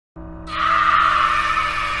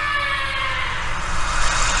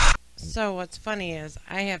So what's funny is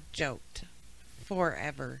I have joked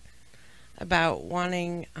forever about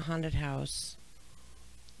wanting a haunted house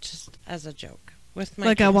just as a joke with my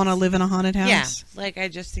Like kids. I want to live in a haunted Yeah, house? like I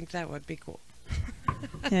just think that would be cool.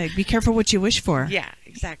 Yeah, be careful what you wish for. Yeah,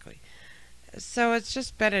 exactly. So it's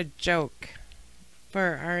just been a joke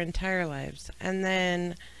for our entire lives. And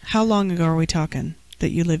then How long ago are we talking that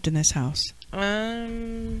you lived in this house?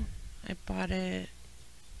 I bought it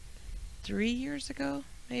 3 years ago,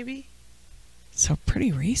 maybe. So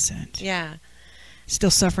pretty recent. Yeah. Still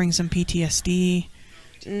suffering some PTSD?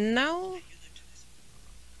 No,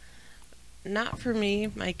 not for me,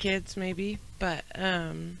 my kids maybe, but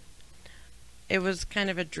it was kind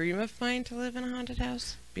of a dream of mine to live in a haunted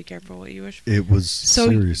house. Be careful what you wish for. It was So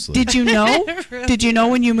seriously. did you know? Really Did you know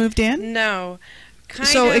was. when you moved in? No. Kind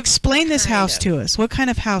So of, explain this kind house of. to us. What kind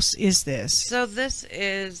of house is this? So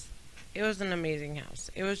it was an amazing house.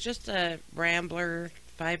 It was just a rambler,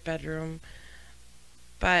 5-bedroom,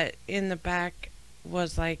 but in the back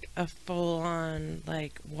was like a full-on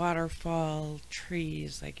like waterfall,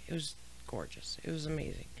 trees. Like it was gorgeous. It was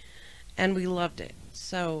amazing, and we loved it.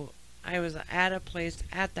 So I was at a place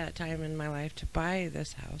at that time in my life to buy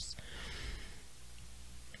this house.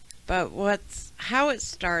 But how it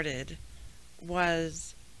started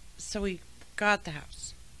was, so we got the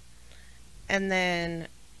house, and then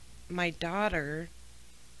my daughter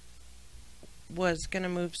was gonna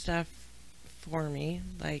move stuff for me.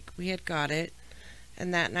 Like we had got it,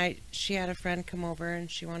 and that night she had a friend come over and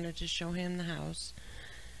she wanted to show him the house,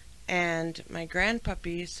 and my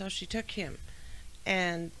grandpuppy, so she took him.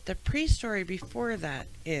 And the pre-story before that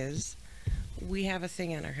is we have a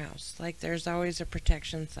thing in our house. Like there's always a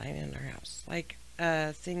protection sign in our house, like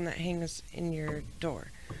a thing that hangs in your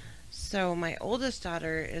door. So my oldest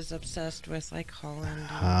daughter is obsessed with like Holland.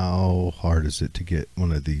 How hard is it to get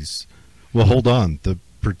one of these? Well, hold on. The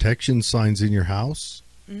protection signs in your house,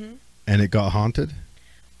 Mm-hmm. and it got haunted?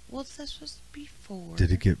 Well, this was before.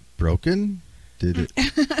 Did it get broken? Did it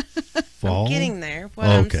fall? I'm getting there. What Oh,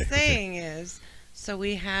 I'm okay, saying is, so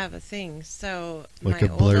we have a thing. So Like my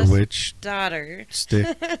a Blair oldest Witch daughter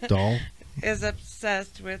stick doll? is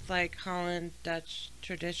obsessed with like Holland, Dutch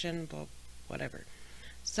tradition, whatever.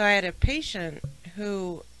 So I had a patient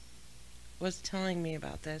who was telling me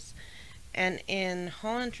about this, and in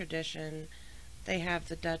Holland tradition, they have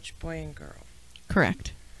the Dutch boy and girl,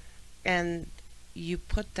 Correct. and you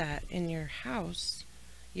put that in your house.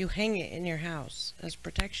 You hang it in your house as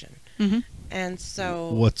protection. Mm-hmm. And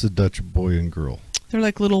so What's a Dutch boy and girl? They're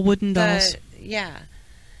like little wooden dolls. yeah,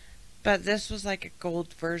 but this was like a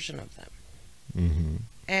gold version of them. Mm-hmm.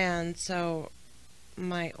 And so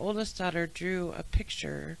my oldest daughter drew a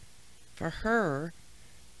picture for her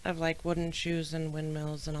of like wooden shoes and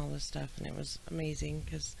windmills and all this stuff, and it was amazing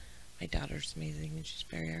because my daughter's amazing and she's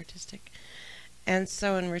very artistic. And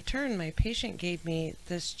so in return, my patient gave me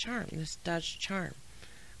this charm, this Dutch charm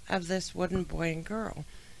of this wooden boy and girl.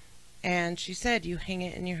 And she said, you hang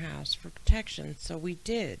it in your house for protection. So we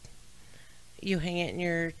did. You hang it in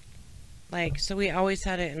your, like, so we always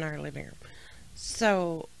had it in our living room.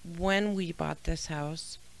 So when we bought this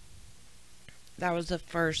house, that was the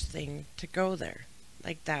first thing to go there.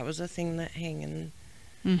 Like, that was a thing that hang in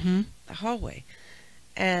Mm-hmm. the hallway.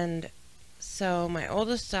 And so my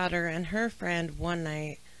oldest daughter and her friend, one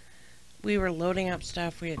night, we were loading up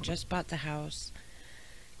stuff. We had just bought the house.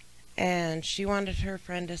 And she wanted her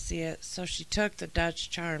friend to see it, so she took the Dutch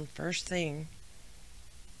charm first thing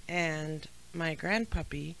and my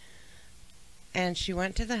grandpuppy, and she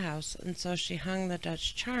went to the house, and so she hung the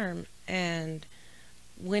Dutch charm, and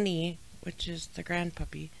Winnie, which is the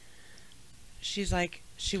grandpuppy, she's like,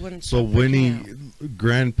 she wouldn't So stop freaking Winnie, out.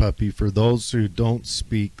 grandpuppy, for those who don't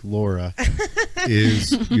speak Laura,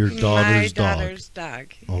 is your daughter's my daughter's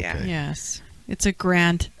dog. Yeah. Okay. Yes. It's a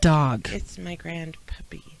grand dog. It's my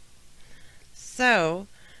grandpuppy. So,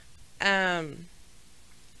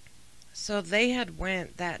 so they had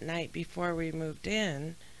went that night before we moved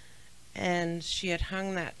in, and she had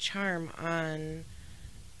hung that charm on,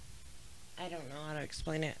 I don't know how to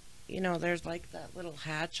explain it. You know, there's like that little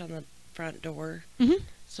hatch on the front door. Mhm.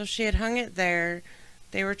 So she had hung it there.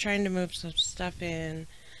 They were trying to move some stuff in,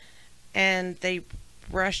 and they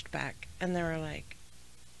rushed back, and they were like,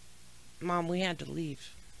 Mom, we had to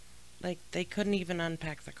leave. Like, they couldn't even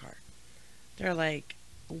unpack the car. They're like,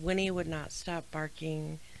 Winnie would not stop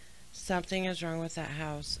barking. Something is wrong with that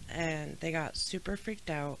house. And they got super freaked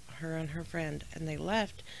out, her and her friend, and they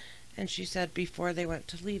left. And she said before they went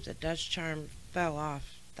to leave, the Dutch charm fell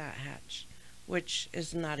off that hatch, which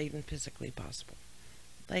is not even physically possible.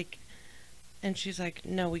 Like, and she's like,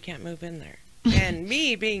 no, we can't move in there. And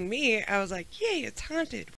me, being me, I was like, yay, it's haunted.